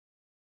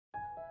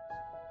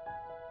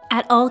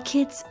At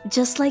allKiDz,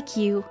 just like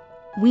you,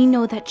 we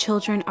know that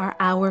children are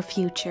our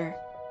future,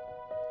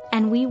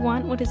 and we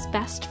want what is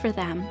best for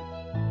them.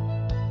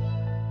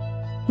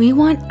 We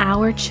want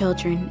our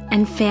children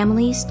and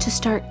families to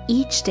start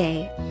each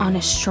day on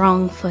a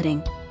strong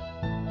footing,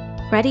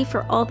 ready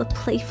for all the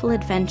playful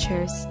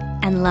adventures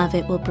and love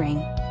it will bring.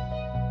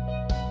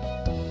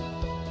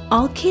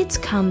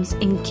 allKiDz comes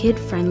in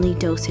kid-friendly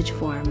dosage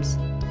forms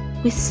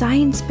with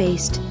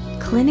science-based,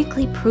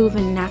 clinically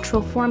proven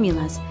natural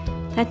formulas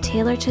that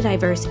tailor to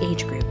diverse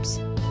age groups.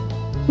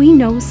 We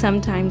know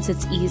sometimes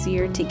it's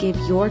easier to give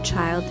your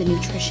child the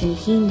nutrition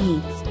he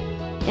needs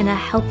in a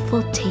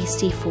helpful,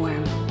 tasty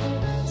form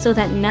so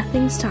that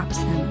nothing stops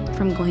them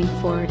from going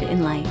forward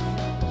in life.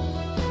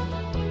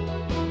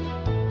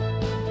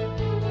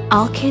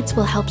 allKiDz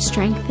will help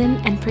strengthen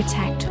and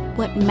protect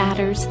what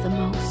matters the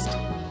most.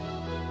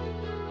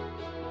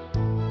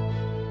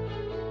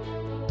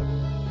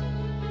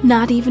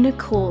 Not even a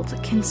cold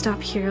can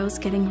stop heroes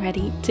getting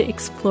ready to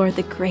explore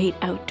the great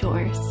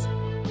outdoors.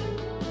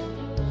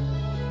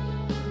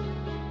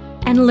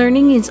 And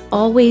learning is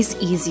always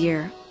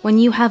easier when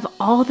you have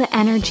all the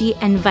energy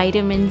and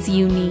vitamins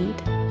you need.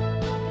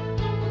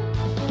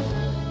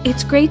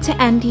 It's great to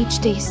end each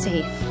day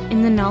safe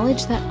in the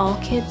knowledge that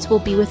allKiDz will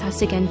be with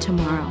us again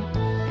tomorrow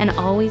and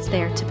always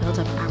there to build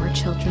up our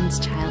children's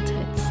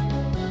childhoods.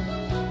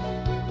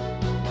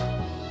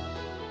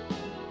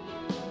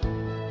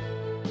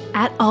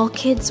 At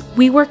allKiDz,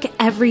 we work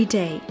every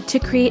day to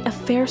create a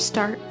fair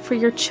start for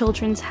your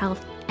children's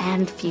health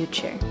and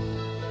future.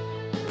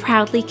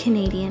 Proudly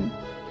Canadian,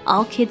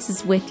 allKiDz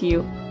is with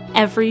you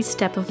every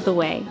step of the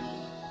way.